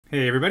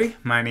Hey everybody,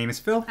 my name is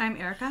Phil. I'm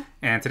Erica.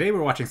 And today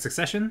we're watching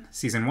Succession,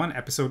 Season 1,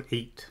 Episode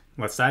 8.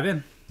 Let's dive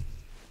in.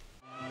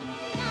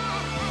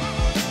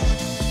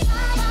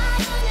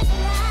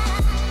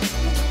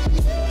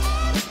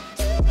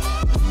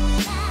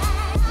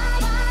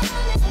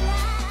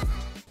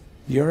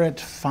 You're at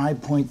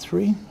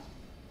 5.3?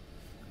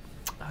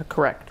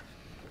 Correct.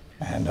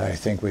 And I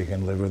think we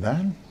can live with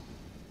that?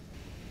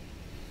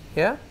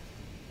 Yeah?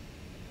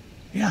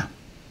 Yeah.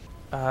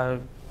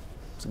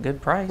 It's a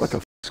good price. What the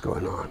f***'s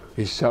going on?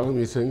 He's selling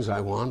me things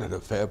I want at a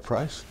fair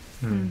price?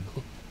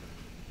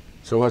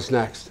 So what's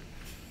next?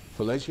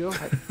 Fellatio? I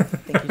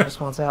think he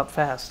just wants out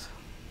fast.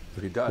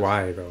 But he does.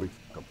 Why, though?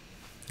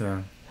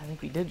 Yeah. I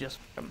think we did just...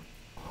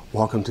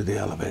 Walk him to the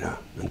elevator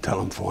and tell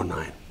him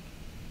 4-9.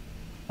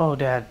 Oh,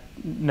 Dad.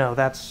 No,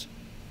 it's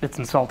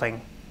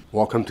insulting.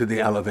 Walk him to the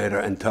elevator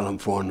and tell him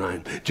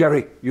 4-9.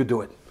 Jerry, you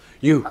do it.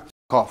 You,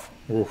 cough.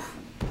 Oof.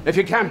 If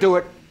you can't do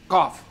it,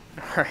 cough.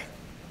 All right.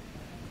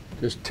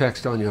 Just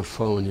text on your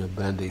phone, you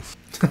bandy.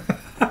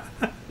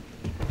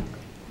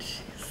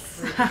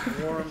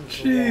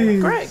 Jeez.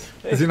 Greg!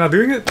 Is he not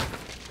doing it?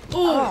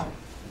 Oh,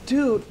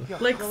 Dude!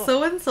 like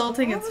so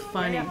insulting, it's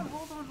funny.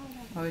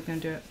 Oh, he's gonna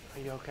do it.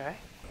 Are you okay?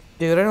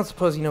 Dude, I don't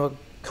suppose you know a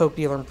coke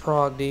dealer in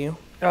Prague, do you?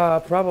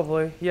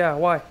 Probably. Yeah,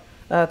 why?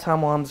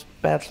 Tom Wam's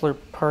bachelor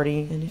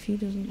party. And if he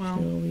doesn't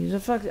show, he's a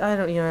fuck... I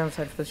don't... I'm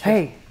excited for this shit.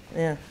 Hey,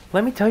 Yeah.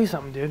 let me tell you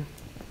something, dude.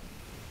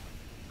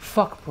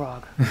 Fuck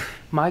Prague.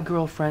 My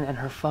girlfriend and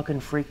her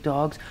fucking freak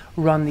dogs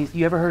run these...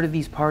 You ever heard of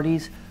these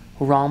parties?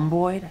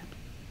 Rhomboid?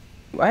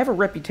 I have a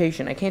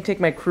reputation. I can't take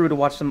my crew to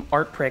watch some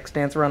art pricks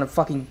dance around in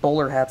fucking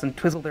bowler hats and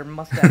twizzle their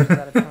mustaches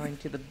out of time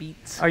to the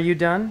beats. Are you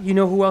done? You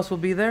know who else will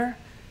be there?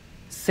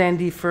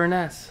 Sandy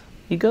Furness.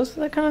 He goes to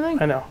that kind of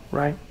thing? I know,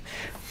 right?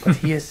 But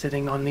he is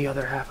sitting on the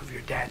other half of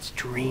your dad's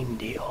dream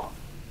deal.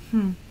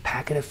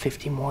 Packet of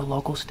 50 more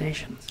local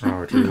stations.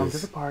 Oh, Come to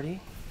jeez. the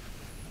party,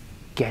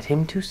 get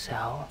him to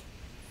sell,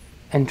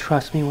 and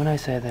trust me when I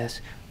say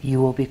this,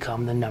 you will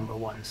become the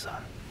 #1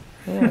 son.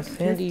 Yeah, 50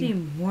 Sandy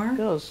more?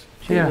 goes.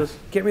 Yeah. Jesus.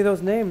 Get me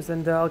those names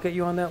and I'll get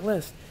you on that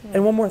list.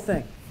 And one more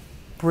thing.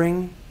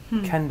 Bring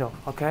Kendall,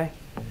 okay?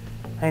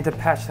 I need to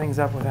patch things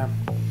up with him.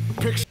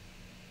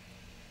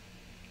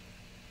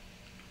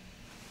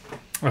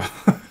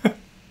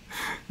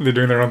 They're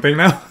doing their own thing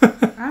now?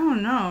 I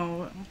don't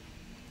know.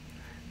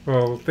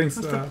 Well, things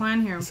What's the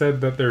plan here? said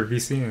that they're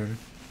VCing.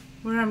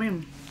 What do I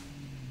mean?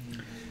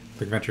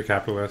 Like venture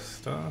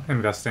capitalists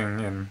investing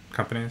in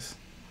companies.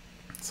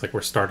 It's like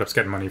where startups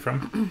get money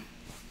from.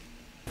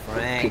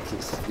 Frank,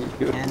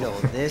 Kendall,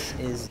 this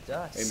is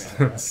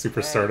dust.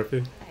 Super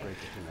startup-y.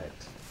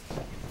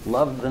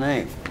 Love the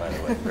name, by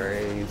the way.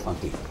 Very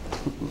funky.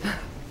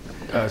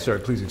 Sorry,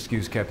 please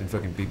excuse Captain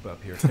fucking Beep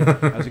Up here.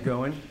 How's it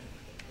going?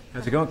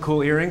 How's it going?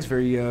 Cool earrings,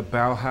 very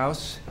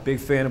Bauhaus. Big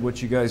fan of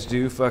what you guys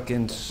do.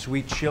 Fucking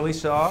sweet chili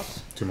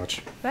sauce. Too much.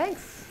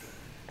 Thanks.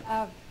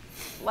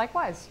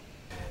 Likewise.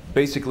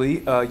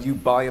 Basically, you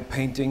buy a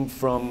painting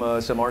from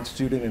some art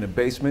student in a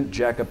basement,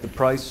 jack up the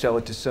price, sell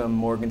it to some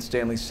Morgan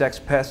Stanley sex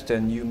pest,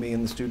 and you, me,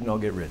 and the student all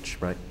get rich,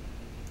 right?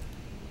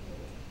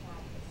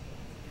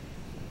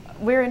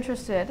 We're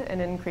interested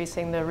in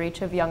increasing the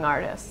reach of young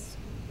artists.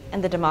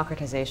 And the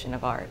democratization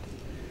of art.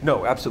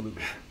 No,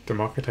 absolutely.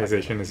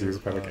 Democratization is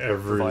used by like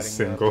every Providing,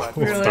 single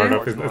platforms for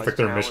startup. It's like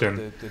their marginalized mission.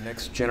 talent, the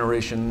next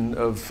generation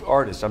of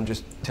artists. I'm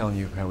just telling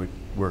you how it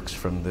works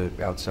from the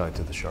outside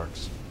to the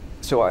sharks.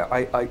 So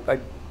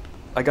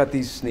I got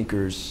these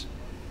sneakers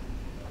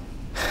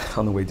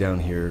on the way down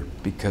here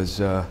because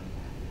I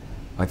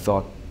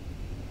thought,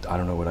 I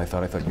don't know what I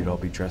thought. I thought you'd all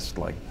be dressed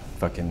like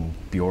fucking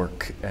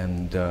Bjork,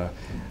 and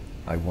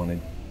I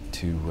wanted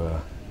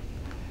to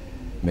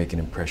make an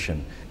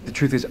impression. The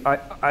truth is,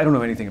 I don't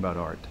know anything about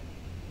art.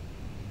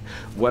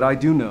 What I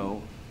do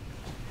know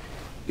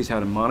is how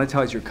to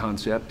monetize your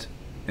concept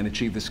and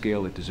achieve the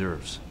scale it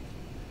deserves.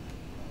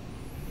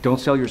 Don't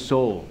sell your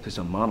soul to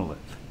some monolith.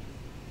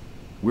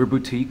 We're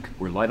boutique,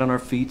 we're light on our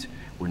feet,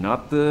 we're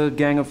not the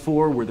Gang of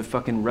Four, we're the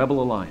fucking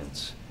Rebel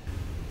Alliance.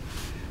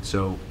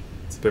 So...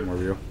 It's a bit more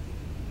real.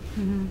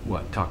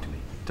 What? Talk to me.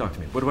 Talk to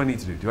me. What do I need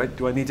to do?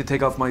 Do I need to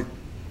take off my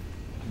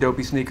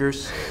dopey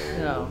sneakers?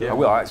 No. I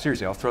will.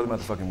 Seriously, I'll throw them out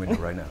the fucking window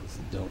right now.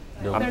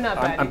 They're not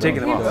bad. I'm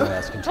taking them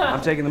off.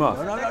 I'm taking them off.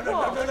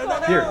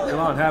 Here, come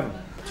on, have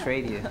them.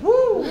 Trade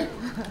you.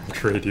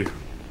 Trade you.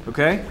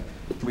 Okay?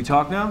 Can we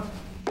talk now?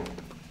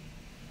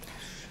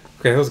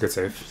 Okay, that was a good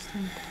save.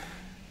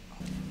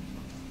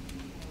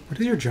 What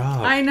is your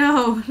job? I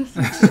know.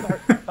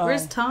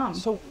 Where's Tom?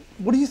 So,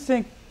 what do you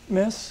think,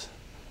 Miss?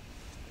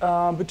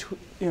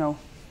 Between,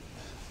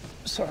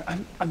 sorry,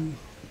 I'm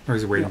Or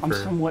is he waiting I'm for...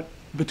 somewhat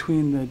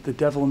between the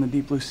devil and the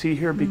deep blue sea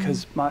here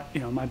because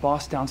my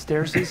boss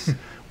downstairs is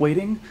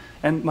waiting,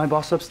 and my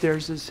boss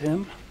upstairs is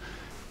him.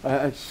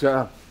 It's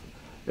the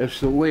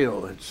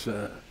wheel. It's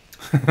doing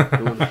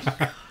its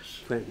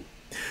thing.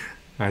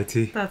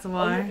 IT. That's Oh,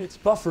 why. yeah, it's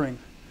buffering.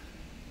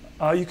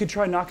 You could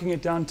try knocking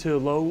it down to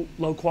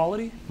low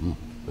quality.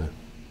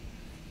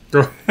 Go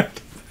ahead.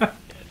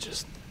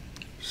 Just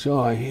So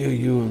I hear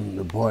you and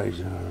the boys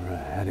are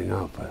heading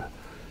out for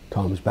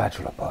Tom's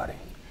bachelor party.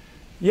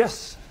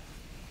 Yes,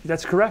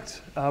 that's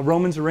correct.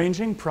 Roman's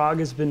arranging. Prague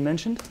has been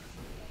mentioned.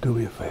 Do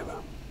me a favor.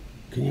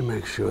 Can you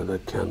make sure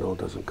that Kendall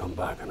doesn't come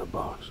back in a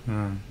box?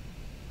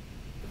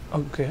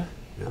 Okay.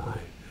 Yeah,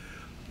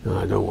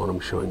 I don't want him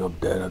showing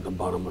up dead at the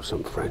bottom of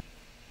some French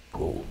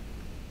pool.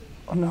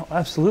 Oh no,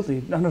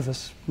 absolutely. None of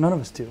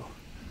us do.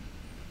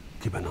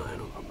 Keep an eye on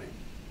him for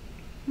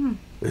me.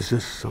 Is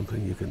this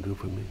something you can do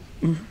for me?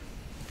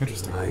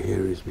 Interesting. I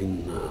hear he's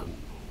been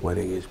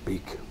wetting his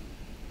beak.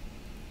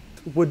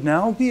 Would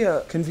now be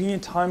a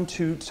convenient time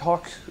to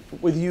talk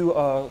with you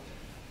about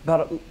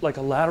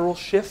a lateral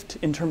shift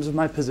in terms of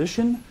my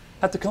position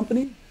at the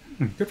company?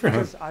 Good for him.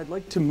 Because I'd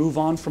like to move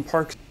on from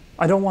Parks.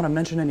 I don't want to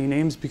mention any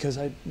names because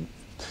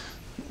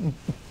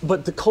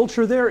but the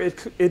culture there,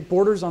 it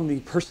borders on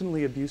the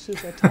personally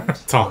abusive at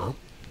times. Tom.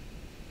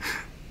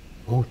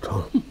 Oh,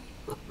 Tom.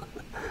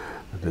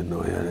 I didn't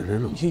know he had it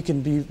in him. He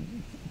can be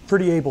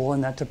pretty able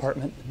in that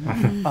department.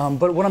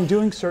 But what I'm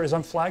doing, sir, is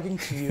I'm flagging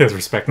to you has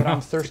respect that now.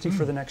 I'm thirsty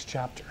for the next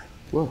chapter.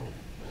 Well,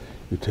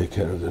 you take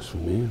care of this for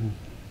me and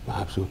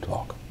perhaps we'll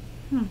talk.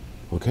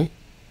 Okay?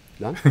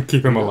 Done?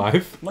 Keep him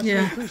alive. Much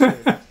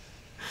appreciated.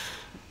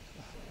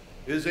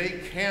 Is a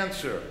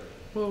cancer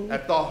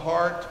at the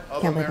heart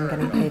of Can't believe I'm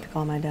America. getting paid to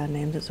call my dad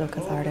names. It's so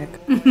cathartic.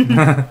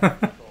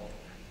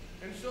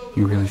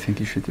 You really think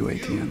you should do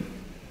ATM?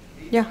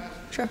 Yeah,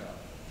 sure.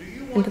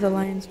 Into the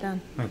lion's den.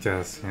 I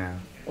guess, yeah.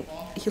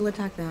 He'll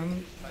attack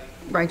them.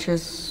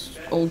 Righteous,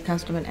 Old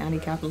Testament,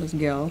 anti-capitalist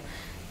gill.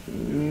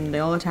 They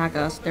all attack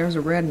us. There's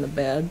a red in the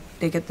bed.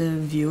 They get the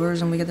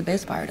viewers and we get the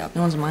base fired up.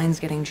 No one's mind's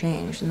getting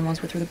changed. And then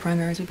once we're through the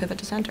primaries, we pivot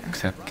to center.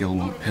 Except Gil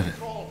won't pivot.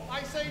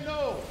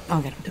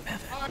 I'll get him to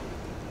pivot.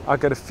 I've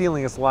got a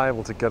feeling it's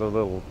liable to get a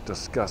little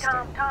disgusting.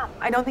 Tom,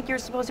 I don't think you're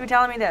supposed to be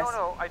telling me this.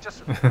 No,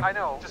 I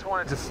know. Just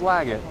wanted to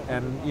flag it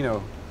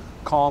and,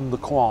 calm the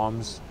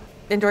qualms.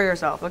 Enjoy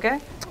yourself, okay?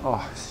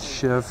 Oh,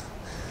 Shiv.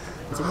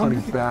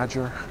 Honey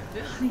badger.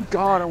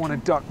 God, I want to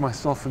duck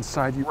myself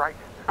inside you right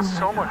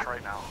so much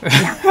right now.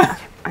 Yeah,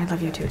 I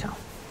love you too, Tom.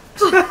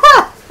 Okay.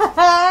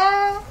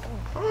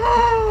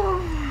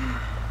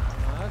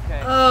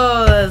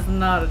 Oh, that's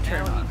not a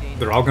turn on.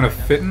 They're all gonna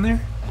fit in there?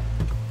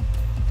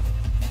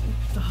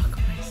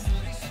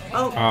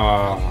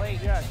 Oh.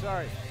 Yeah,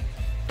 sorry.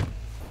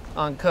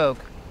 On coke.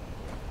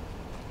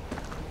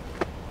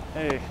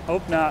 Hey,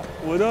 hope not.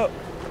 What up?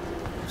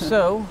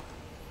 So.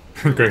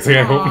 Great thing,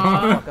 I hope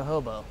not. Fuck a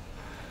hobo.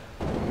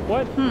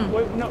 What?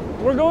 Wait, no,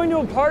 we're going to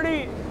a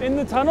party in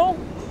the tunnel?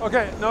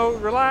 Okay, no,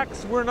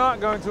 relax. We're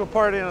not going to a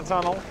party in a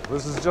tunnel.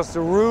 This is just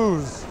a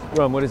ruse.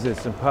 Ron, what is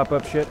this? Some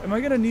pop-up shit? Am I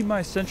gonna need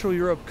my Central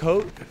Europe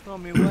coat? Tell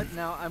me what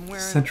now? I'm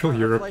wearing Central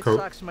Europe flight coat.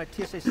 socks and my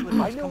TSA slippers.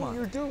 I know Come what on.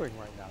 you're doing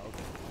right now.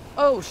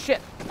 Oh,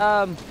 shit.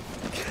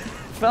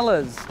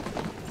 Fellas.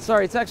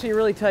 Sorry, it's actually a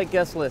really tight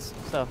guest list,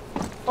 so.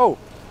 Oh,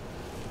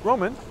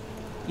 Roman?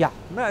 Yeah.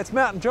 It's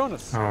Matt and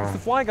Jonas. Oh. The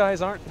fly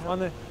guys aren't on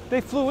the... They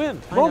flew in.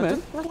 I know, Roman?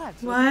 just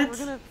relax. What? We're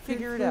gonna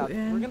figure it out.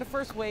 We're gonna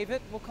first wave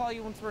it. We'll call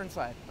you once we're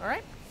inside, all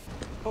right?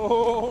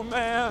 Oh,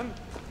 man.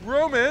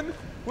 Roman,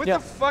 what the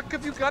fuck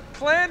have you got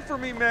planned for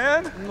me,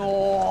 man?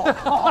 No.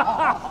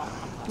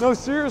 No,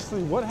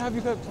 seriously, what have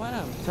you got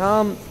planned?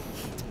 Tom,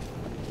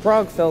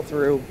 Prague fell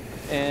through,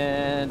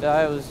 and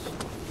I was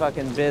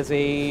fucking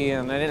busy,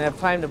 and I didn't have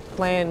time to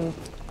plan.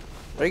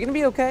 Are you gonna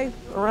be okay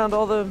around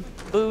all the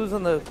booze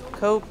and the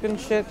coke and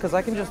shit? Because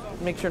I can just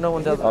make sure no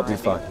one does it. I'll be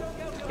fine.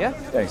 Yeah?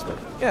 Thanks, man.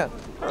 Yeah.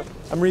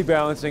 I'm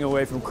rebalancing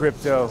away from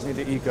crypto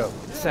into eco.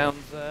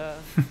 Sounds,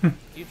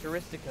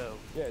 futuristico.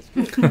 Yeah, it's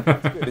good. It's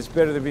good. It's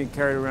better than being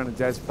carried around in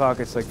dad's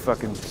pockets like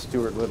fucking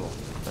Stuart Little.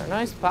 They're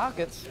nice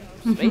pockets.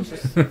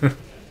 Spacious.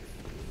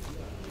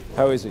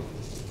 How is he?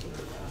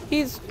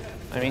 He's,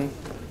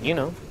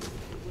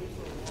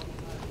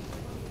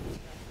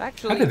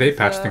 Actually, How did they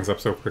patch things up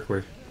so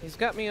quickly? He's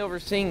got me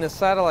overseeing the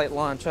satellite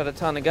launch out of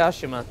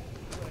Tanegashima.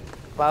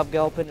 Bob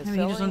Galpin is I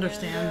mean, he just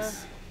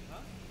understands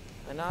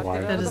I knocked Why?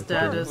 it out that of his the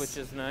dad park, is which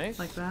is nice.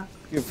 like that.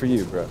 Good for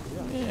you, bro.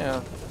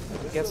 Yeah.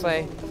 Guess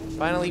I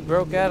finally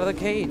broke out of the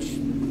cage.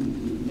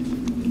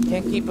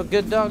 Can't keep a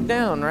good dog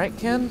down, right,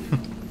 Ken?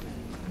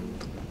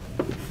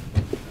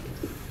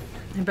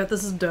 I bet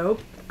this is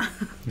dope.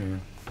 Yeah.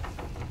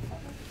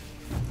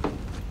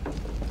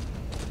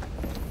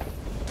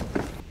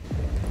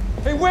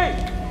 Hey, wait!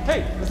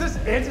 Hey, is this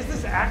it? Is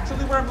this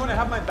actually where I'm going to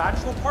have my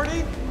bachelor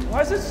party?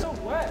 Why is it so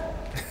wet?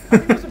 I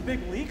think there's a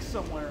big leak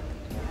somewhere.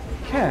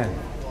 Ken,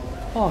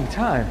 long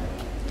time.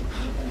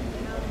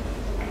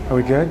 Are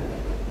we good?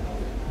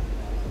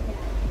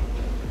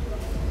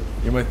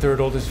 You're my third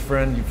oldest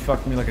friend. You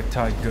fucked me like a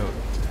tied goat.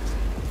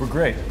 We're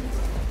great.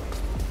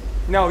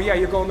 No, yeah,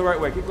 you're going the right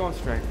way. Keep going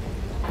straight.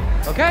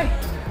 Okay.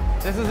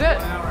 This is it.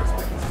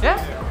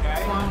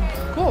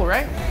 Yeah? Cool,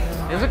 right?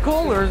 Is it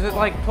cool or is it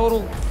like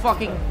total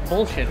fucking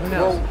bullshit? Who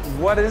knows? Well,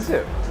 what is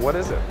it? What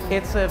is it?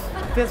 It's a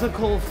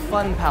physical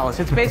fun palace.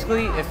 It's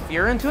basically, if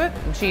you're into it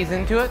and she's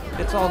into it,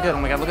 it's all good.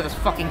 Oh my god, look at this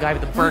fucking guy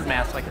with the bird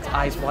mask like it's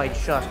eyes wide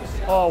shut.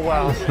 Oh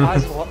wow,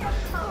 eyes wide.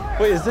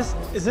 Wait, is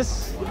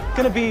this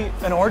gonna be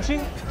an orgy?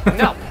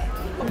 No.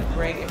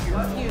 Greg, if you're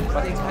confused, they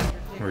cut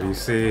your What do you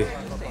see?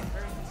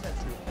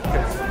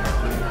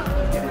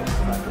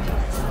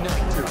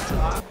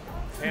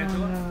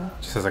 Angela?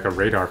 Just has like a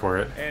radar for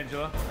it.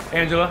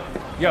 Angela?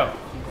 Yo.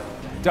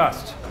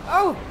 Dust.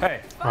 Oh!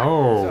 Hey.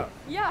 Oh.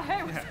 Yeah,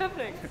 hey, what's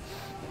happening?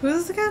 Who's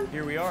this again?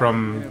 Here we are.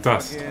 From in a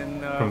Dust. fucking,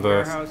 From the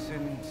warehouse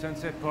in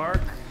Sunset Park.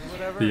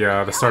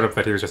 Whatever. the startup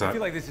that he was just I at.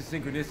 feel like this is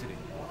synchronicity.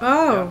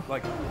 Oh. Yeah,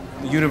 like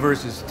the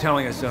universe is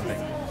telling us something.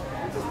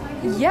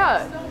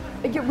 Yeah,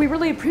 we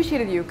really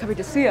appreciated you coming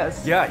to see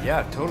us.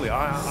 Yeah, totally.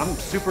 I'm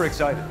super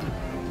excited.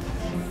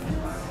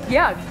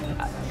 Yeah,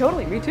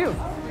 totally, me too.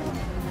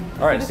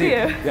 All right, Good to see see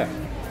you. you. Yeah.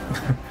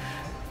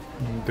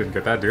 Didn't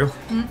get that deal.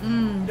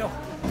 Yo.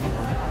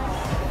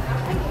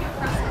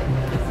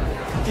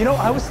 You know,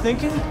 I was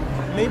thinking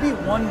maybe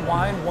one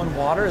wine, one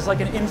water is like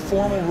an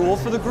informal rule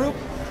for the group.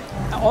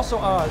 Also,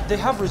 they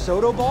have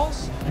risotto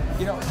balls.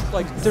 You know,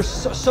 like they're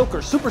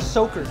soakers, super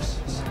soakers.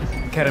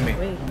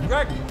 Ketamine.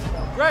 Greg,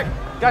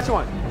 got you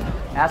one.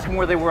 Ask them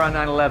where they were on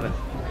 9/11.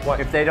 What?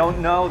 If they don't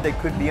know, they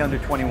could be under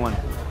 21.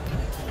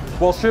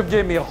 Well, Shiv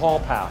gave me a hall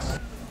pass.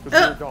 For 2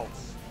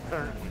 adults.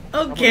 Apparently.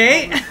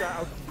 Okay.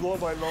 I'll blow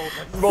my load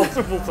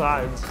multiple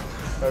times.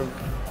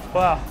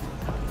 Wow.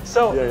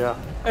 So. Yeah.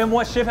 And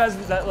what, Shiv has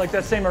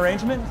that same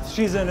arrangement?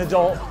 She's an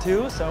adult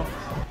too, so.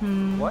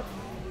 What?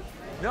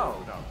 No.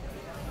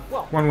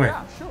 Well, One way.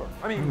 Yeah, sure.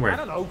 I mean, One way. I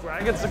don't know,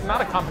 Greg. It's not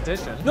a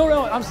competition. No,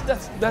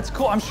 that's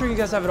cool. I'm sure you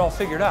guys have it all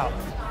figured out.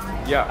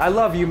 Yeah. I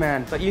love you,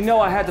 man, but you know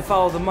I had to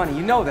follow the money.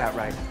 You know that,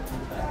 right?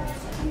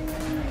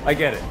 I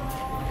get it.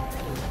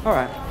 All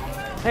right.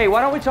 Hey,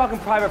 why don't we talk in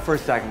private for a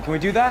second? Can we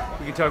do that?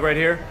 We can talk right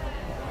here.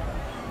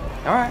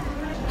 All right.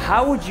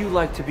 How would you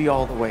like to be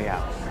all the way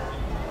out?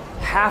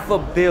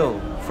 $500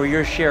 million for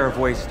your share of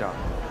Waystar.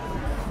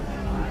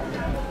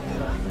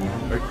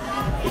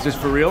 Is this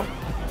for real?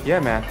 Yeah,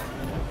 man.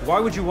 Why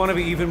would you want to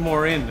be even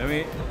more in? I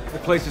mean, the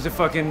place is a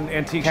fucking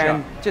antique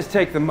Ken, shop. just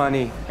take the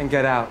money and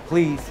get out,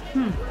 please.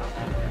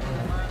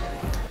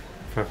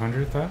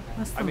 500 thought?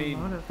 That's I mean,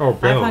 Oh,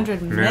 Bill.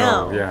 500 No,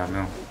 mil. yeah,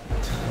 no.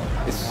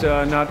 It's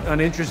not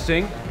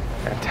uninteresting.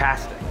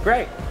 Fantastic.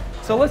 Great.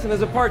 So listen,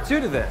 there's a part 2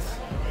 to this.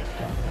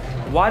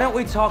 Why don't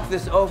we talk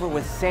this over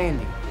with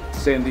Sandy?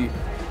 Sandy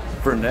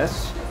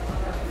Furness?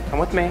 Come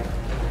with me.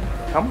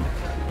 Come.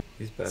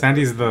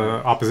 Sandy's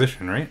the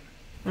opposition, right?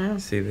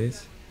 See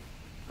these?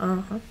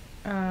 Uh-huh.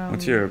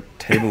 What's your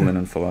table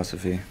linen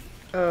philosophy?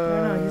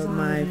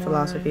 My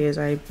philosophy is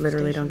I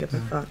literally don't give a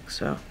fuck,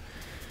 so.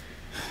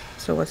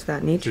 So what's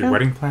that, Nietzsche? Your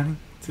wedding planning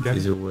together?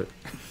 These are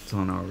what's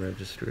on our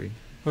registry.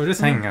 Oh,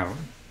 just hanging out.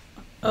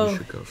 You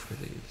should go for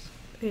these.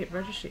 Wait,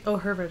 registry. Oh,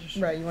 her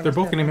registry. Right, you want They're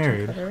both getting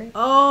married.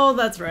 Oh,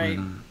 that's right.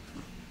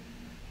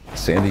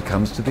 Sandy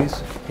comes to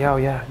these?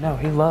 Yeah. No,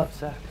 he loves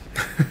sex.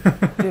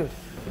 Dude.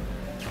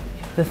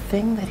 The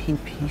thing that he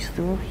pees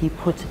through, he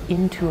puts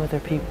into other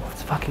people.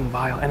 It's fucking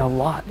vile and a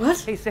lot. What?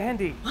 Hey,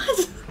 Sandy.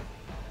 What?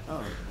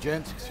 Oh,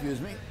 gents,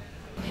 excuse me.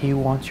 He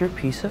wants your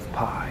piece of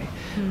pie,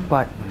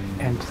 but,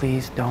 and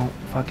please don't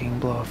fucking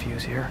blow a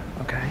fuse here,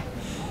 okay?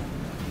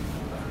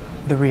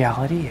 The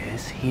reality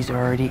is, he's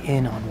already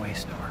in on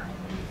Waystar.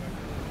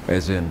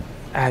 As in?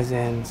 As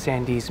in,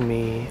 Sandy's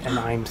me and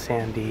I'm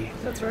Sandy.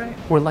 That's right.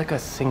 We're like a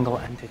single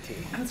entity.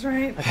 That's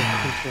right. Like a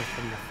creature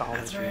from mythology.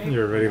 That's right.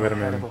 You already let him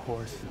Head in. of a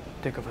horse,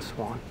 dick of a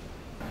swan.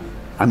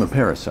 I'm a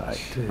parasite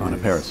on a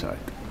parasite.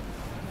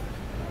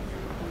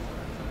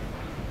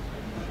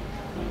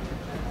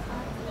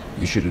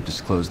 You should have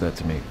disclosed that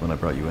to me when I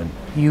brought you in.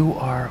 You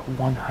are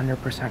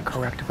 100%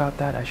 correct about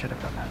that. I should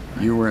have done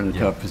that. You were in a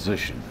tough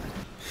position.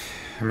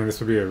 I mean, this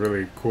would be a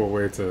really cool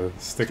way to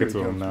stick it to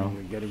him now.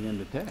 You're getting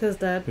into tech. His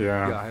dad.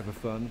 Yeah, Yeah, I have a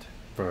fund.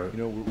 but You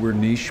know, we're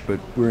niche, but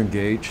we're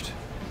engaged.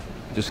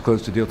 Just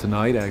closed a deal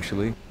tonight,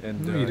 actually.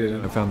 And No, you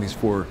didn't. I found these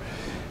 4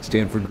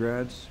 Stanford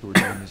grads who are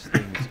doing this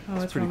thing. It's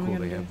what's pretty wrong cool.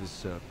 with They him? have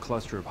this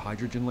cluster of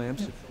hydrogen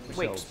lamps.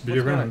 Wait, be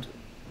around.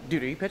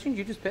 Dude, are you pitching? Did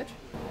you just pitch?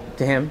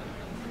 To him,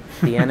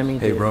 the enemy.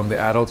 Hey, did. Rome, the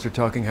adults are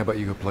talking. How about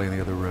you go play in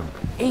the other room?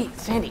 Hey,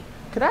 Sandy,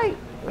 could I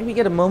maybe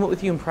get a moment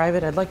with you in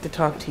private? I'd like to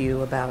talk to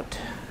you about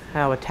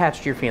how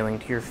attached you're feeling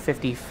to your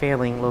 50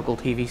 failing local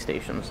TV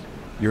stations.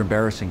 You're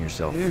embarrassing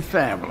yourself. Your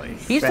family.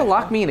 He used to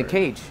lock me in a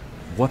cage.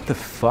 What the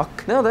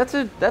fuck? No, that's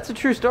a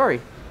true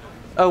story.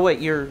 Oh wait,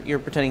 you're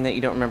pretending that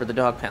you don't remember the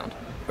dog pound.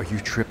 Are you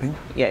tripping?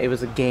 Yeah, it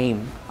was a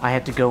game. I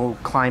had to go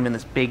climb in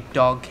this big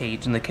dog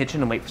cage in the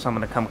kitchen and wait for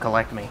someone to come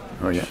collect me.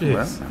 Oh, yeah.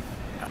 Jeez. Well,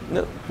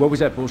 No, What was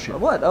that bullshit?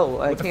 what? Oh,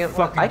 I What the can't.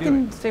 fuck are you I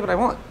doing? can say what I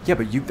want. Yeah,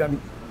 but I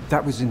mean,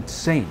 that was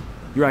insane.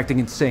 You're acting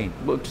insane.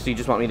 Well, so you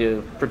just want me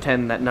to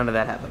pretend that none of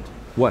that happened?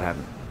 What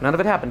happened? None of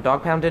it happened.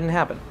 Dog pound didn't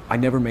happen. I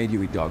never made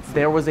you eat dog food.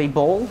 There was a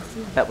bowl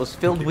that was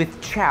filled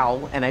with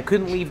chow, and I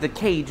couldn't leave the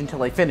cage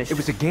until I finished. It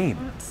was a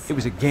game. It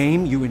was a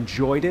game. You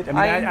enjoyed it. I mean,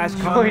 ask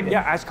enjoyed Connor. it.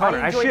 Yeah, ask Connor.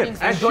 I Ask enjoyed,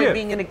 Shiv. I Ask enjoyed Shiv.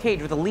 being in a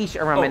cage with a leash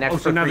around my neck oh,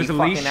 for so now 3 there's a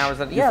fucking leash? hours.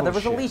 You're Yeah, full there of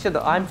was a shit.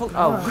 leash. I'm full.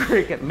 Oh,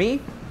 great.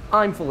 Me?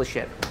 I'm full of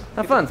shit.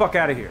 Have fun. Fuck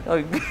out of here.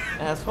 Oh,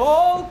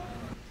 asshole.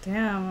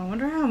 Damn, I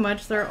wonder how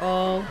much they're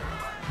all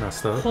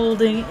messed up.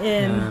 holding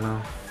in. Yeah, I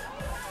know.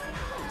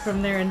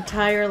 from their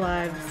entire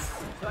lives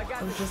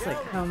of just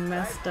like how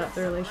messed up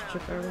their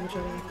relationship are with each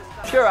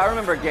other. Sure, I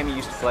remember a game you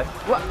used to play.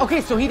 Well,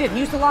 okay, so he did. He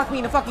used to lock me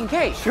in a fucking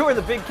cage. Sure,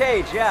 the big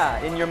cage, yeah,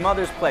 in your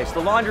mother's place, the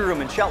laundry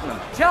room in Cheltenham.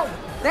 Cheltenham,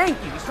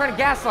 thank you. He's trying to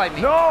gaslight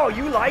me. No,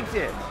 you liked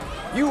it.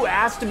 You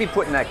asked to be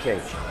put in that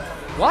cage.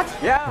 What?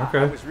 Yeah,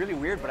 Okay. it was really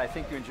weird, but I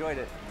think you enjoyed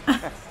it.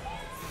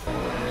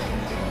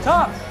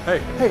 Tom! Hey.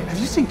 Hey, have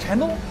you seen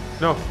Kendall?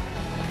 No.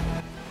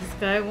 This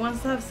guy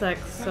wants to have sex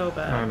so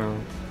bad. I know.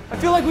 I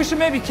feel like we should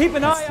maybe keep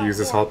an eye Let's out use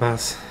this for hall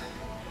pass.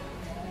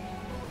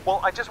 Well,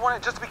 I just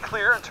wanted to be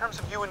clear in terms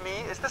of you and me.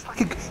 Is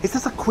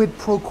this a quid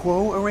pro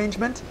quo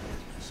arrangement?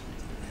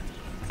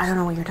 I don't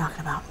know what you're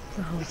talking about.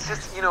 It's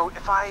just, you know,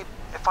 if I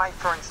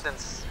for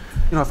instance,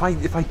 you know,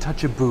 if I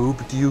touch a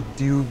boob, do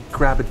you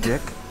grab a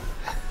dick?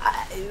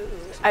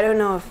 I don't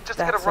know if Just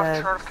that's get a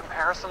rough chart of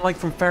comparison, like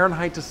from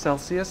Fahrenheit to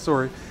Celsius,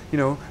 or you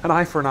know, an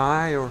eye for an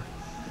eye, or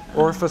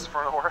orifice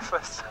for an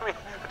orifice. I mean,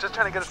 we're just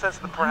trying to get a sense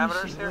of the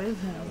parameters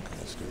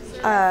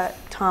here.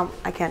 Tom,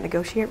 I can't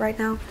negotiate right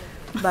now,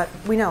 but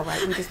we know,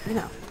 right? We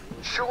know.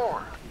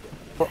 Sure.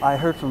 Well, I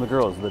heard from the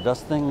girls, the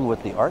dust thing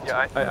with the art.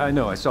 Yeah, I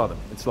know. I saw them.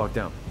 It's locked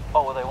down.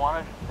 Oh, well,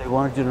 they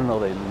wanted you to know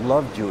they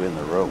loved you in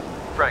the room.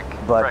 Frank.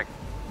 But Frank.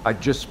 I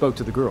just spoke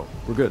to the girl.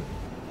 We're good.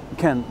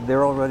 Ken,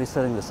 they're already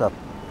setting this up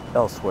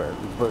elsewhere.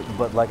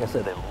 But like I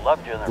said, they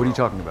loved you in the room. What are you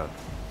talking about?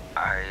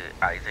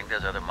 I think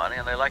there's other money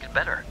and they like it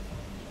better.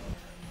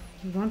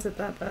 He wants it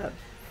that bad.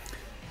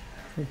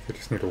 I think they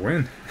just need to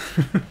win.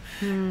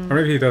 Or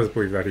maybe he does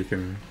believe that he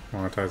can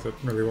monetize it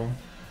really well.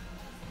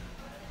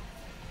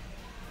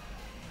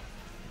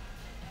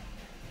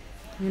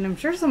 I mean, I'm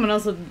sure someone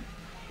else would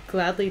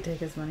gladly take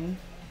his money.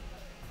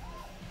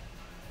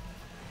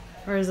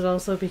 Or is it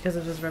also because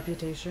of his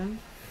reputation?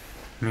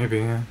 Maybe,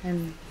 yeah.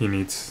 And he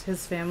needs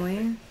his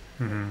family?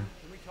 Mm-hmm.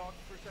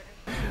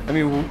 I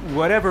mean,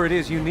 whatever it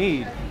is you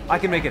need, I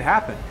can make it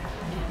happen.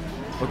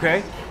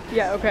 Okay?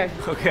 Yeah, okay.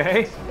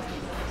 Okay.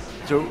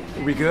 So,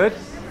 are we good?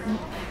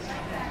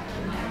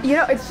 You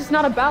know, it's just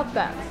not about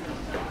that.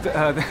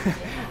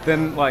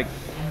 Then, like,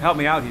 help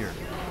me out here.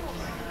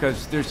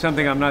 Because there's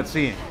something I'm not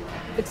seeing.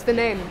 It's the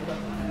name.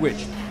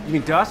 Which? You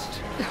mean Dust?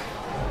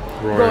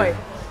 Roy.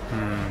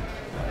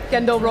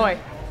 Kendall Roy.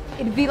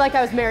 It'd be like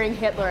I was marrying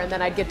Hitler and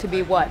then I'd get to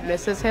be what,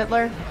 Mrs.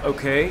 Hitler?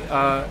 Okay,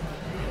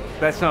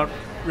 that's not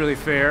really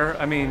fair.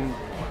 I mean...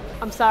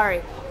 I'm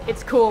sorry.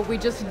 It's cool. We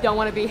just don't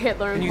want to be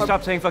Hitler. Can you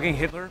stop saying fucking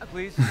Hitler,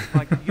 please?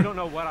 Like, you don't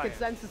know what I am.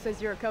 Consensus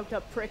is you're a coked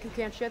up prick who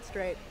can't shit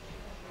straight.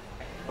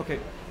 Okay,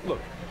 look.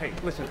 Hey,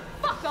 listen.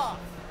 Fuck off!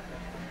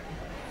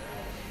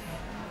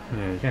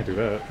 Yeah, you can't do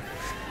that.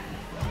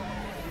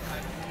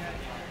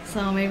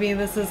 So maybe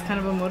this is kind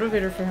of a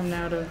motivator for him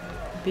now to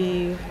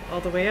be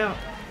all the way out.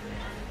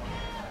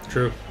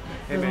 True.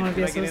 Hey, Doesn't man, want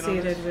to be can I get in on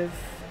associated with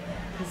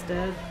his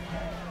dad.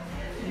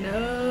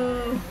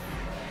 No.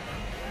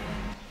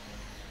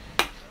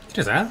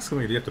 Just ask.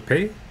 Like, do you have to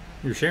pay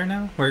your share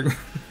now? Like,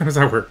 how does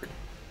that work?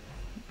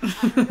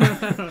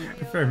 I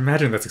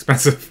imagine that's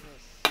expensive.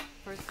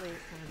 Firstly,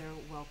 Senator,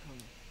 welcome.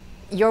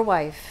 Your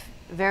wife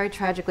very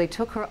tragically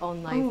took her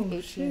own life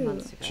 18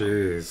 months ago.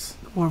 Jeez.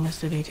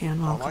 Warmest of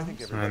ATN welcomes. I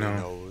think everybody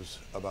knows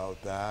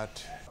about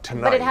that.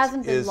 Tonight But it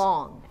hasn't been is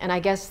long, and I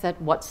guess that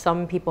what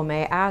some people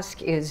may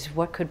ask is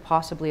what could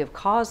possibly have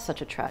caused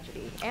such a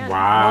tragedy. And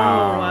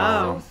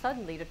Wow. so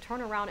suddenly to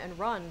turn around and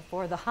run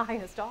for the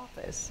highest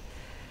office.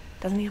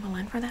 Doesn't he have a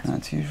line for that?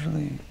 That's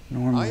usually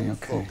normally I'm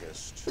okay.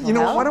 focused. You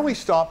know, why don't we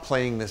stop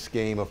playing this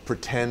game of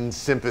pretend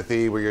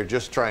sympathy where you're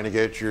just trying to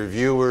get your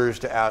viewers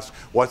to ask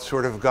what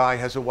sort of guy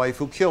has a wife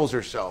who kills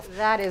herself?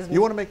 That is...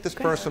 You want to make this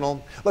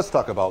personal? Let's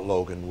talk about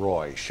Logan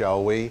Roy,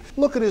 shall we?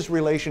 Look at his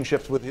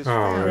relationships with his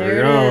family. There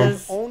you go. It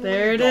is.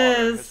 There it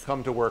is. Has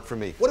come to work for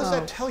me. What does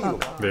that tell you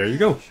about? There you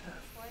go.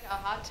 A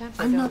hot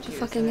temper, I'm don't not the you,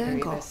 fucking Senator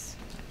angle. Davis?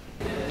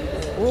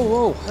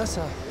 Whoa, that's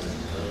a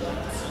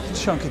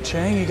chunk of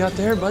Chang you got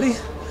there, buddy.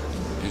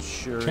 It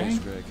sure is,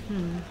 Greg.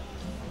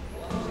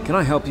 Can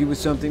I help you with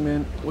something,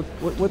 man?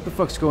 What the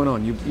fuck's going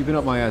on? You've been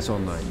up my ass all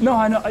night. No,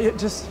 I know.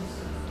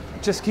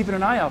 Just keeping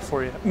an eye out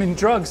for you. I mean,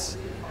 drugs.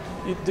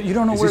 You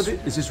don't know where they...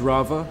 Is this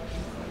Rava?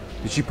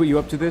 Did she put you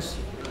up to this?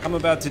 I'm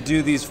about to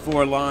do these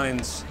 4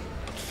 lines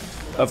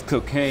of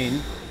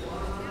cocaine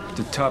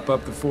to top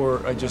up the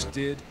 4 I just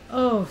did.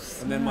 Oh,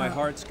 And then my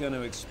heart's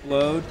gonna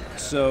explode.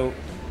 So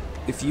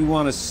if you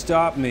want to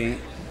stop me,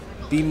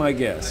 be my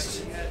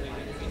guest.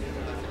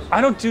 I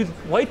don't do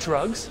white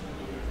drugs.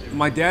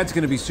 My dad's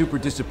gonna be super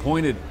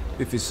disappointed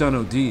if his son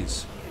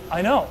ODs.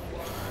 I know.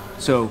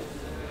 So,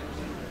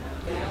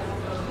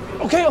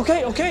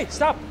 Okay.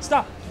 Stop.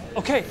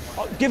 Okay,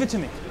 give it to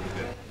me.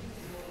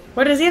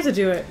 Why does he have to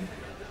do it?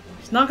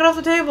 Just knock it off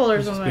the table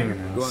or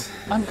something. go on.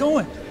 I'm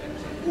going.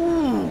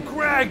 Ooh,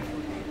 Greg!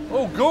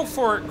 Oh, go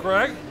for it,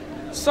 Greg.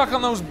 Suck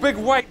on those big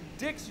white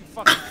dicks, you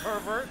fucking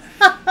pervert.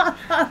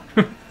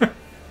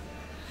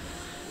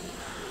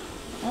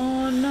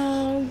 Oh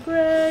no,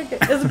 Greg.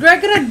 Is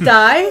Greg gonna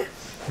die?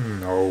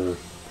 No.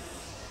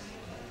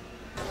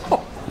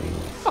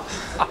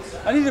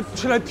 I need to...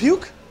 Should I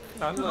puke?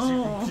 Not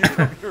unless you puke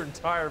up your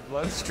entire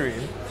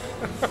bloodstream.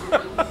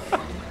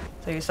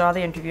 So you saw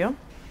the interview?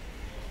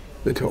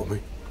 They told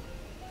me.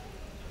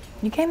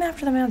 You came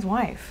after the man's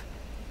wife.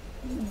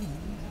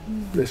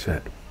 They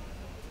said.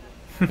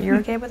 You're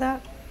okay with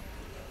that?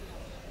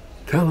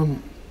 Tell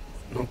them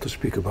not to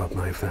speak about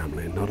my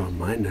family, not on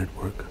my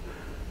network,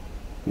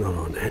 not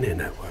on any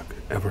network,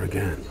 ever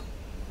again.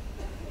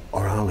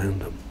 Or I'll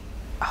end them.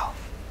 Oh,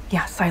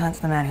 yeah, silence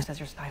the man who says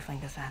you're stifling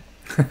dissent.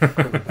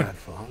 I'm a bad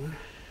father?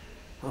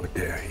 How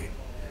dare he?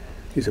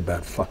 He's a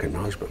bad fucking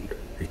husband.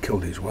 He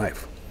killed his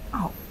wife.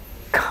 Oh,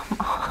 come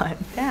on,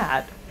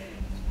 Dad.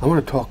 I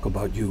want to talk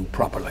about you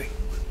properly.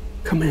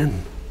 Come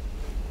in.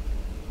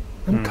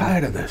 I'm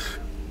tired of this.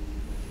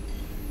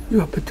 You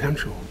have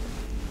potential.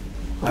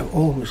 I've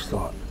always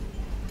thought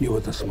you were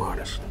the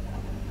smartest.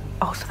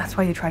 Oh, so that's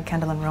why you tried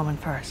Kendall and Roman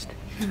first.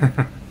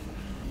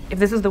 If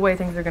this is the way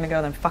things are gonna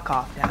go, then fuck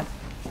off, Dad.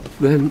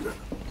 Then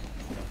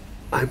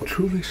I'm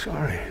truly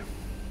sorry.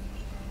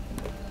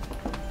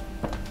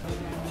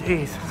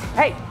 Jeez.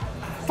 Hey,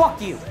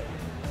 fuck you.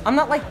 I'm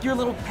not like your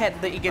little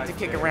pet that you get to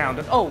kick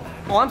around. Oh,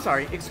 I'm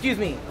sorry. Excuse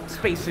me,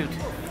 spacesuit.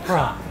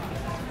 Bruh.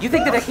 You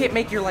think that I can't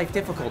make your life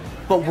difficult,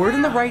 but word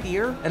in the right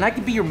ear, and I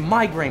could be your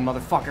migraine,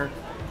 motherfucker.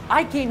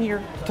 I came here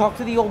to talk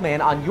to the old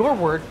man on your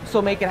word,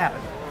 so make it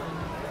happen.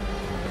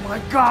 Oh my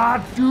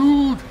God,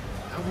 dude!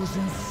 That was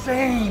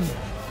insane!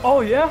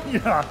 Oh, yeah?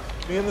 Yeah.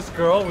 Me and this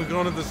girl, we go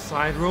into the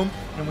side room,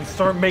 and we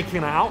start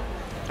making out,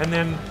 and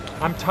then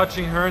I'm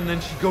touching her, and then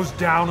she goes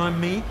down on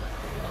me,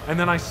 and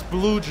then I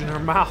splooge in her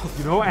mouth,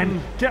 you know, and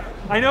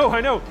I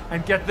know,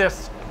 and get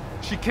this.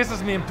 She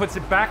kisses me and puts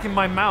it back in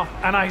my mouth,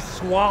 and I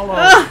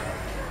swallow.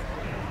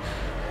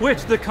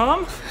 Which, the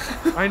cum?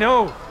 I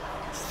know.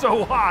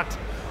 So hot.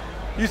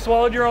 You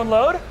swallowed your own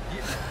load?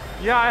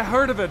 Yeah, I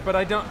heard of it, but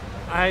I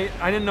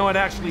didn't know it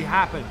actually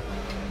happened.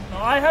 No,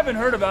 I haven't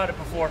heard about it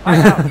before. I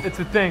have. It's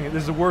a thing.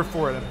 There's a word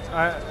for it.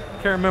 I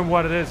can't remember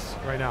what it is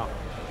right now.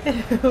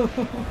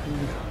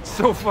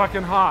 So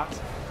fucking hot.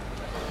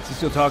 Is he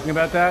still talking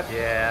about that?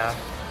 Yeah.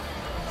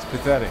 It's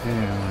pathetic.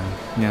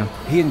 Yeah.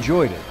 He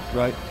enjoyed it,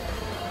 right?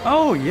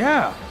 Oh,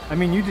 yeah. I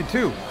mean, you did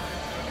too.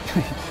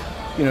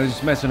 You know,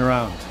 just messing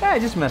around. Yeah,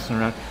 just messing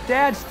around.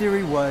 Dad's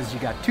theory was you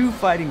got two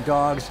fighting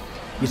dogs,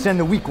 you send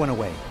the weak one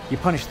away. You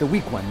punish the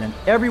weak one, then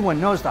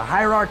everyone knows the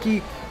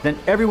hierarchy, then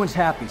everyone's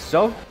happy.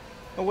 So,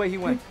 away he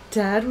went.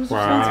 Dad was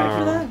responsible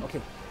for that?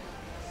 Okay.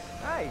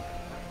 Hi.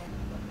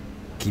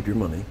 Keep your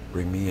money,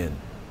 bring me in.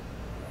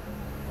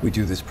 We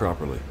do this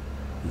properly.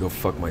 We go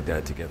fuck my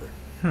dad together.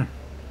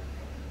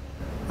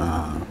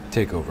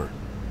 Takeover.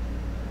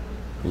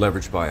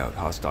 Leverage buyout,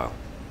 hostile.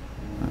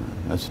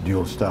 That's a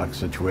dual stock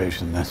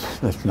situation.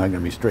 That's not going to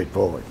be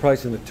straightforward.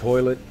 Price in the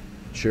toilet.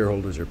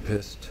 Shareholders are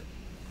pissed.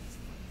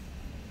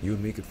 You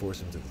and me could force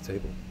them to the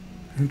table.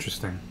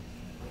 Interesting.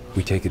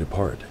 We take it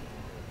apart.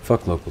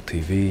 Fuck local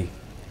TV,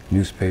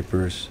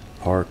 newspapers,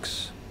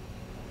 parks.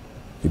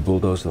 We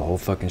bulldoze the whole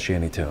fucking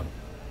shantytown.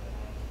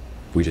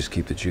 We just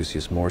keep the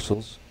juiciest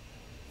morsels,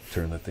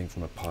 turn the thing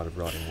from a pot of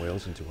rotting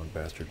whales into one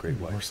bastard great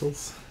white.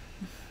 Morsels?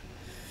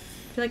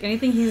 I feel like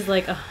anything he's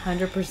like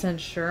 100%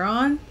 sure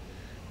on,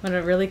 when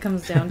it really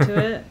comes down to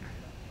it,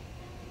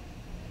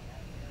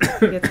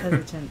 he gets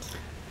hesitant.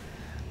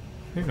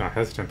 He's not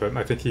hesitant, but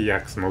I think he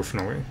acts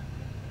emotionally.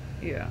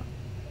 Yeah.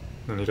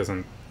 And he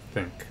doesn't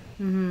think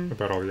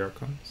about all the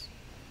outcomes.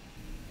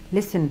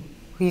 Listen,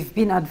 we've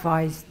been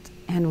advised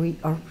and we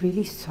are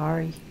really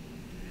sorry.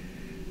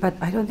 But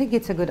I don't think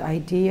it's a good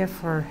idea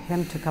for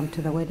him to come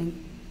to the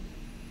wedding.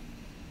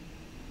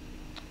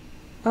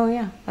 Oh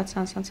yeah, that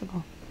sounds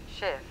sensible.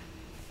 Shiv.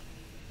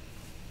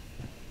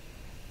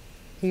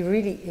 He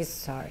really is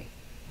sorry.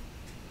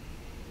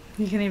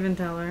 You can even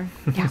tell her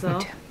Yeah,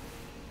 himself. me too.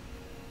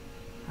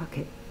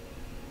 Okay.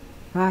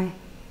 Bye.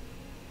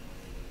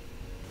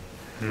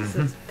 This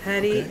is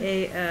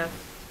petty AF.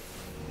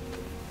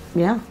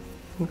 Yeah,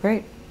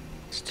 great.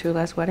 It's 2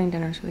 less wedding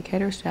dinners for the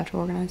caterers to have to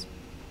organize.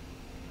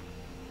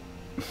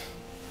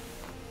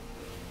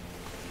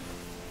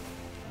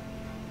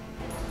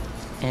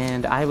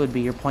 And I would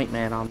be your point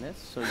man on this,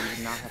 so you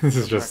would not have to This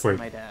is go just direct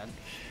like with my dad.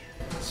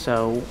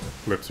 So,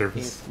 lip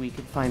service. if we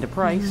could find a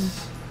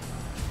price,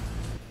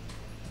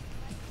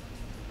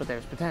 but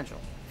there's potential.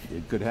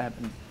 It could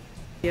happen.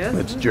 Yes.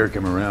 Let's jerk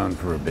him around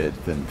for a bit,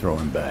 then throw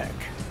him back.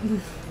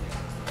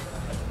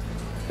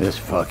 This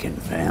fucking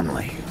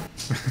family.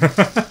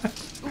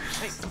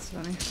 That's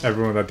funny.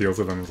 Everyone that deals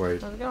with him is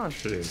like, How's it going?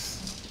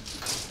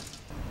 jeez.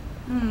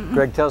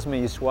 Greg tells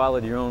me you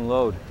swallowed your own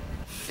load.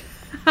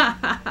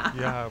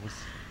 Yeah, it was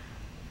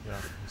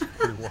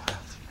pretty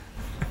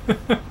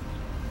wild.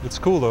 It's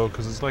cool though,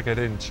 because it's like I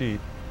didn't cheat,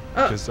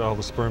 because all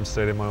the sperm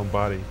stayed in my own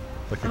body,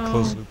 like a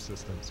closed loop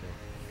system. So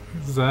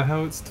Is that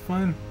how it's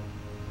defined?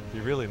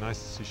 it'd be really nice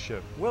to see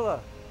Shiv.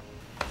 Willa.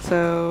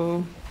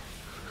 So,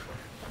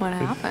 what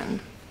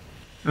happened?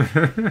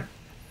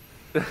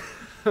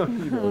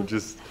 You know,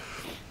 just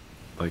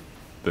like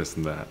this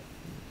and that.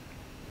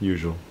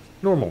 Usual.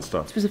 Normal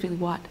stuff. Specifically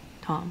what,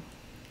 Tom?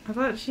 I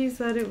thought she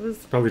said it was...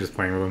 Probably just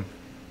playing with him.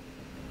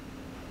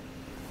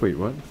 Wait,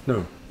 what?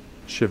 No.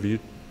 Shiv,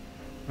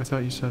 I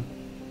thought you said.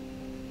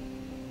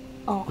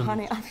 Oh,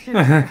 honey, I'm sure.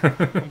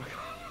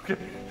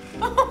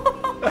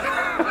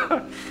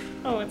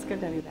 Oh, it's good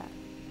to do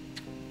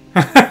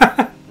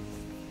that.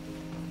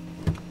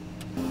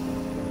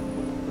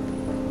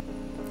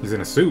 He's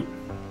in a suit.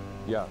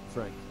 Yeah,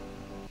 Frank.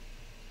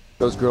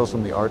 Those girls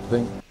from the art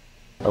thing,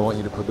 I want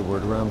you to put the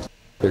word around.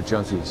 They're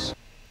junkies.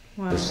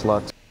 Wow. They're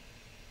sluts.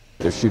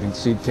 They're shooting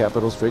seed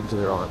capital straight into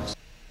their arms.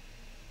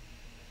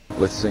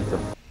 Let's sink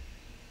them.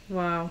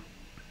 Wow.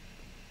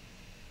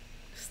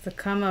 Just the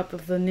come up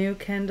of the new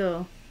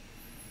Kendall.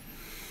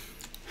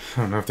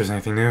 I don't know if there's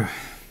anything new.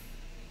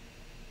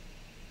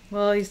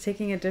 Well, he's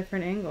taking a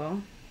different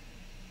angle.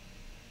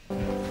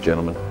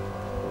 Gentlemen,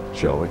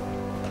 shall we?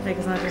 Like,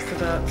 it's not just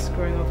about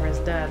screwing over his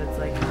dad. It's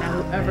like,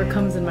 now whoever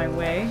comes in my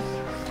way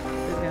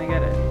is gonna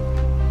get it.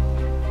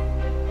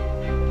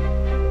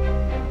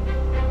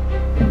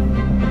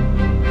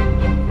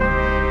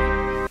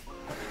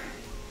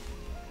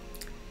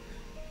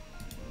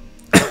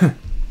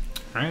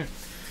 Alright.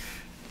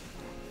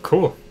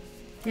 Cool.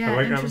 Yeah,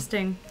 like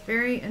interesting.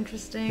 Very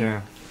interesting.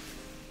 Yeah.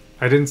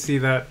 I didn't see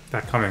that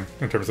coming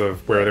in terms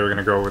of where they were going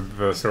to go with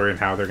the story and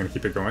how they're going to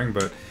keep it going,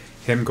 but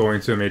him going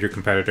to a major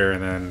competitor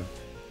and then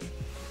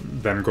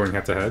them going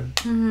head to head,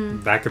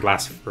 that could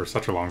last for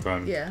such a long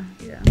time. Yeah,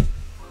 yeah.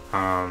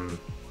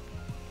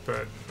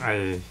 But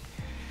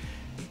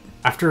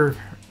after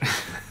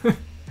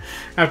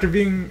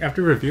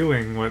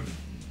revealing what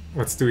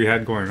Stewie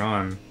had going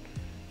on,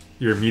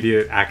 your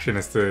immediate action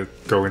is to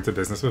go into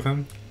business with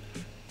him.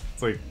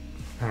 It's like,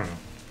 I don't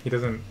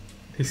know.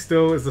 He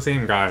still is the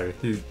same guy.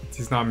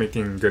 He's not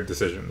making good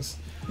decisions.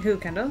 Who,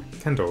 Kendall?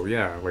 Kendall,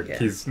 yeah. Like, Yeah.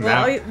 he's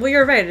well, now... well,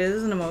 you're right. It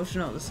is an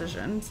emotional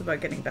decision. It's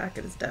about getting back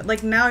at his dad.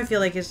 Like, now I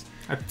feel like it's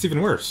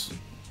even worse.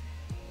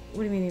 What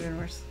do you mean even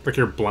worse? Like,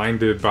 you're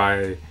blinded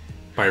by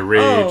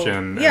rage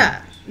and...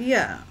 Yeah,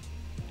 yeah.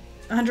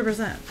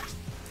 100%.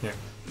 Yeah.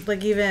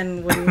 Like,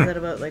 even what he said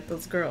about, like,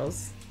 those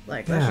girls.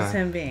 Like, that's just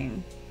him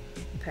being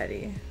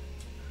petty.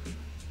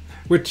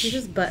 Which... He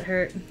just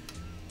butthurt.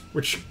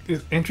 Which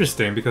is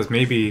interesting, because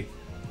maybe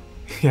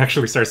he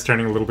actually starts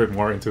turning a little bit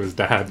more into his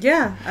dad.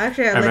 Yeah,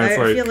 actually,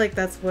 I feel like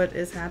that's what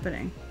is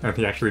happening. And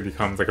he actually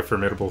becomes like a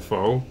formidable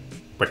foe,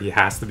 but he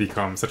has to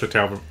become such a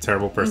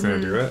terrible person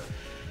to do it.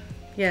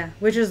 Yeah,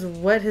 which is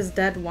what his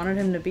dad wanted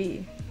him to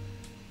be.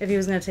 If he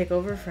was going to take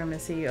over from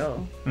his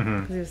CEO.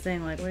 Because he was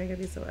saying, like, why are you going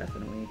to be so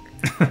effing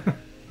weak?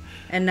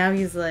 And now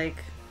he's like,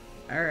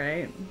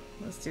 alright,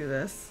 let's do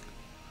this.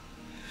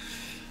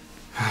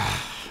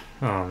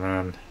 Oh,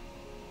 man.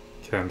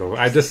 Kendall.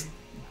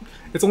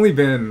 It's only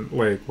been,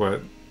 like,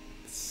 what,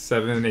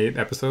 7, 8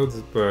 episodes,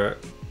 but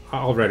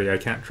already I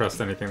can't trust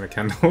anything that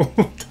Kendall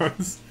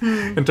does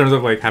in terms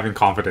of, like, having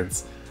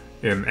confidence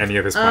in any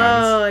of his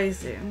plans. Oh, I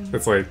see.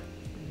 It's like,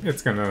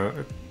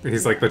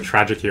 he's like the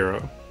tragic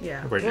hero.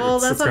 Yeah. Like, well,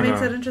 that's what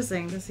makes it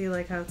interesting to see,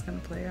 like, how it's going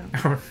to play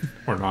out.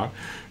 Or not.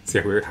 See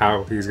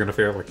how he's going to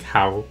fail. Like,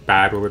 how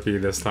bad will it be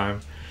this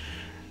time?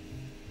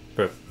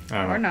 But,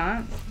 I don't know. Or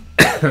not.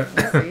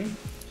 We'll see.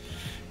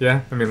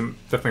 Yeah, I mean,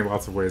 definitely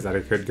lots of ways that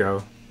it could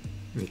go.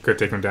 He could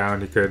take him down,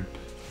 he could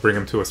bring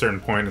him to a certain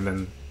point and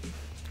then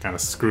kind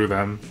of screw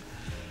them.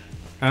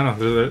 I don't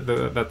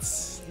know,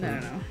 that's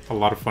a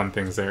lot of fun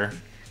things there.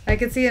 I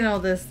could see in all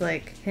this,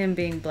 like, him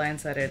being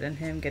blindsided and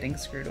him getting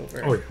screwed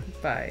over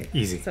by...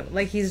 Easy. So,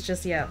 like, he's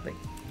just, like,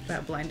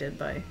 that blinded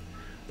by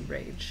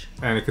rage.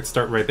 And it could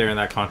start right there in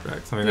that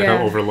contract, something that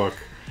he'll overlook.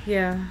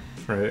 Yeah.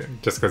 Right?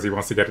 Just because he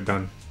wants to get it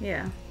done.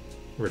 Yeah.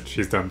 Which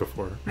he's done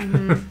before.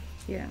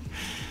 Yeah.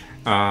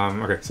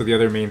 Okay, so the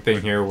other main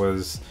thing here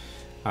was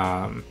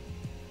not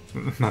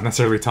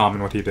necessarily Tom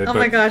and what he did. Oh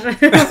my gosh, I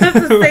have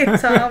to say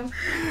Tom.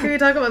 Can we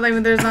talk about, like,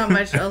 there's not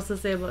much else to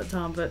say about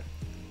Tom, but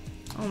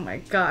oh my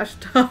gosh,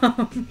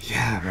 Tom.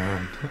 Yeah,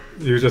 man.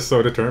 He was just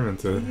so determined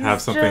to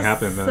have something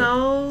happen.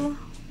 So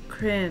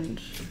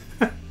cringe.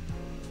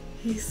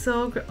 He's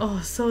so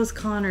so is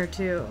Connor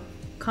too.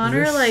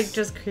 Connor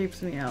just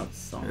creeps me out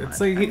so much. It's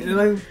like,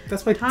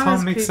 that's why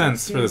Tom makes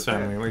sense for this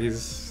family. Like,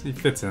 he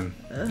fits in.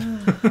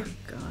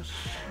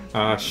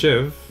 Gosh.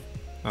 Shiv,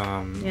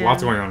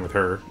 lots going on with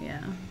her.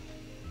 Yeah.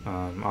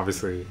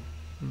 Obviously,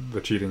 the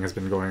cheating has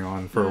been going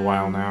on for a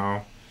while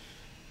now.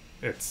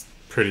 It's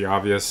pretty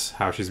obvious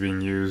how she's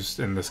being used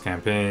in this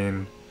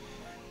campaign,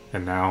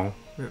 and now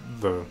it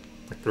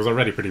was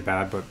already pretty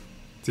bad, but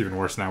it's even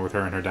worse now with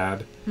her and her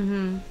dad.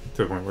 To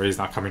the point where he's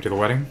not coming to the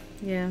wedding.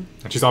 Yeah.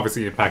 And she's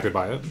obviously impacted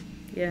by it.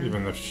 Yeah.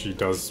 Even if she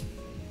does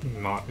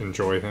not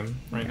enjoy him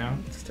right now.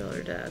 It's still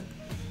her dad.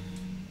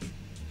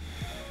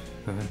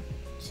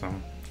 So.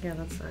 Yeah,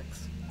 that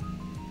sucks.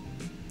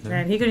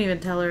 Man, he couldn't even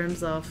tell her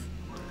himself.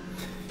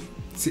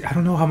 See, I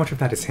don't know how much of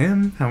that is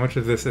him. How much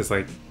of this is,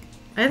 like,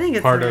 I think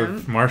it's part him.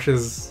 of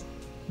Marsha's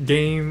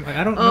game.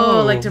 I don't know.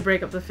 Oh, like to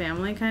break up the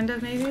family, kind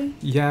of, maybe?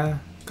 Yeah.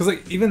 Because,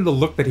 like, even the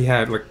look that he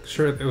had, like,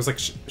 sure, it was, like,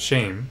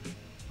 shame.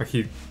 Like,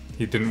 he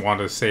didn't want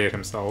to say it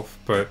himself,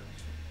 but...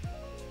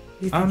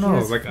 You think I don't know. He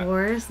was like,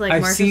 forced? Like,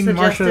 I've Marsha seen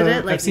suggested Marsha.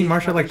 it? Like, I've seen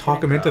Marsha, like,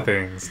 talk him into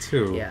things,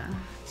 too. Yeah.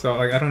 So,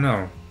 like, I don't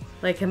know.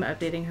 like him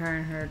updating her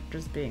and her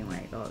just being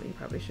like, "Oh, you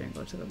probably shouldn't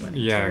go to the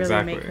wedding." Yeah, to really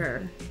exactly. make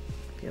her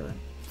feel it.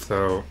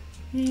 So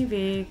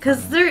Maybe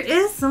because there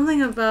is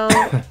something about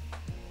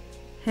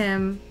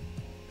him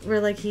where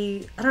like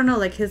I don't know,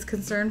 like his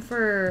concern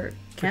for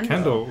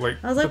Kendall. Like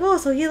I was like, "Whoa!"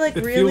 So he like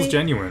it really feels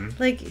genuine.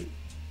 Like,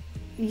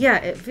 yeah,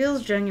 it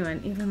feels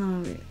genuine, even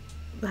though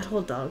that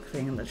whole dog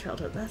thing in the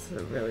childhood, that's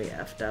really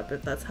effed up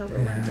if that's how it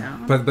went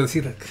down. But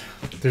see, like,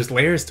 there's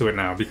layers to it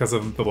now because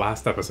of the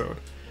last episode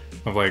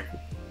of like,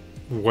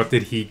 what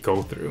did he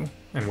go through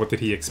and what did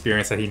he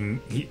experience that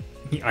he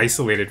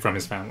isolated from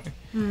his family.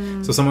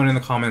 So someone in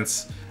the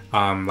comments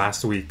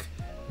last week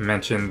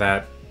mentioned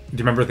that. Do you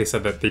remember they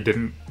said that they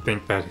didn't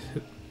think that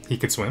he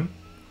could swim?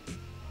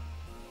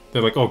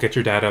 They're like, "Oh, get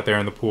your dad out there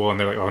in the pool," and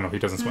they're like, "Oh no, he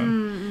doesn't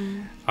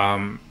swim."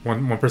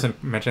 One person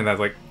mentioned that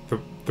like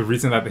the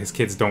reason that his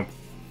kids don't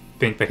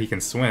think that he can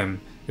swim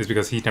is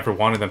because he never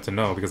wanted them to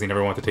know, because he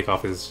never wanted to take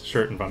off his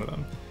shirt in front of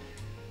them.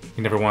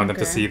 He never wanted them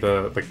to see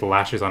the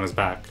lashes on his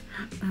back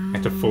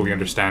and to fully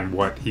understand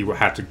what he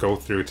had to go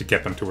through to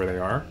get them to where they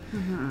are.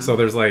 So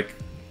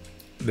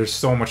there's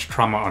so much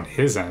trauma on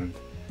his end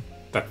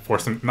that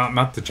forced him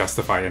not to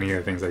justify any of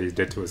the things that he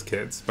did to his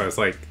kids, but it's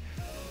like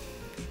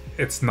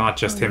it's not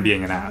just him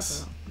being an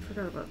ass. I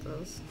forgot about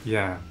those.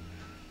 Yeah.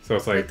 So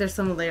it's like there's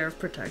some layer of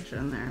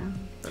protection there.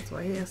 That's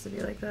why he has to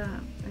be like that.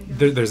 I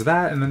guess. There's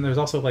that, and then there's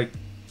also like,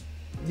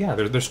 yeah,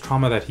 there's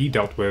trauma that he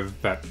dealt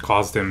with that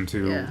caused him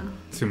to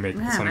make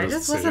some of those I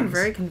just decisions. wasn't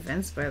very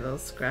convinced by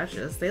those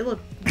scratches. They were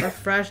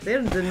fresh.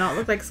 They did not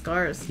look like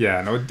scars.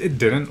 Yeah, no, it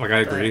didn't. Like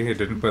I agree, it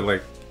didn't. But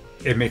like,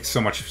 it makes so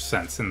much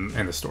sense in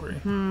the story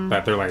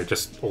that they're like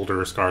just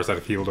older scars that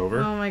have healed over.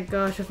 Oh my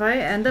gosh! If I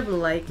end up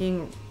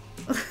liking.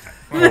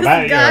 This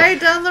guy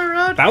down the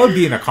road. That would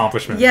be an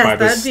accomplishment by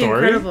this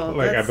story. Incredible.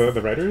 Like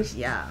the writers.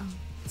 Yeah.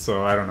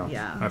 So I don't know.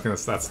 Yeah. I think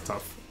that's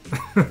tough.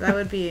 That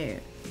would be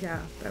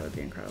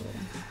incredible.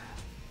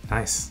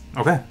 Nice.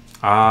 Okay.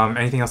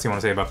 Anything else you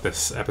want to say about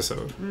this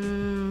episode?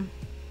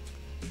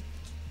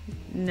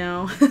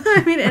 No.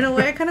 I mean, in a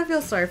way, I kind of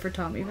feel sorry for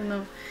Tom, even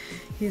though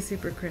he's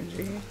super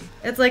cringy.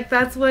 It's like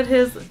that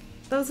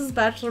was his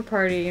bachelor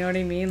party. You know what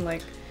I mean?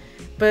 Like.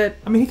 But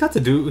I mean,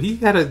 he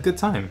had a good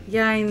time.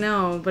 Yeah, I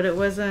know, but it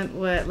wasn't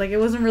it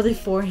wasn't really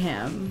for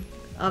him.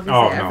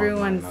 Obviously,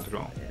 everyone's not at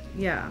all.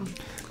 Yeah.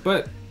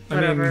 But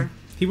whatever. I mean,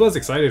 he was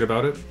excited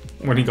about it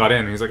when he got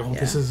in. He was like, "Oh,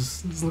 this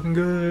is looking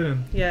good."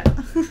 And yeah.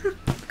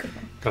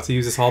 got to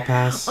use his hall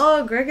pass.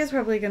 Oh, Greg is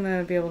probably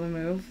gonna be able to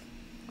move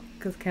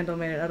because Kendall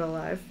made it out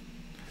alive.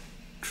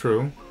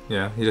 True.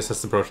 Yeah, he just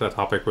has to broach that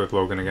topic with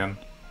Logan again.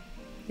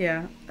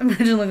 Yeah.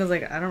 Imagine Logan's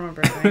like, "I don't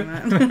remember doing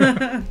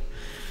that."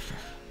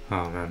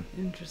 Oh man.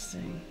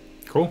 Interesting.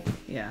 Cool.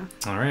 Yeah.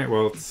 All right.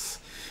 Well,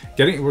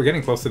 we're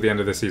getting close to the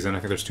end of the season. I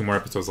think there's 2 more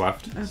episodes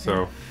left. Okay.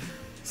 So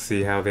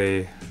see how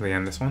they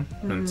end this one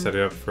and set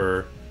it up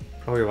for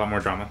probably a lot more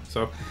drama.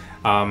 So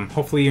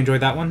hopefully you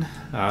enjoyed that one.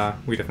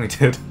 We definitely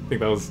did. I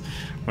think that was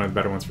one of the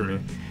better ones for me.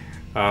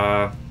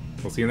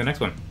 We'll see you in the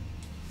next one.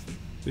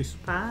 Peace.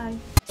 Bye.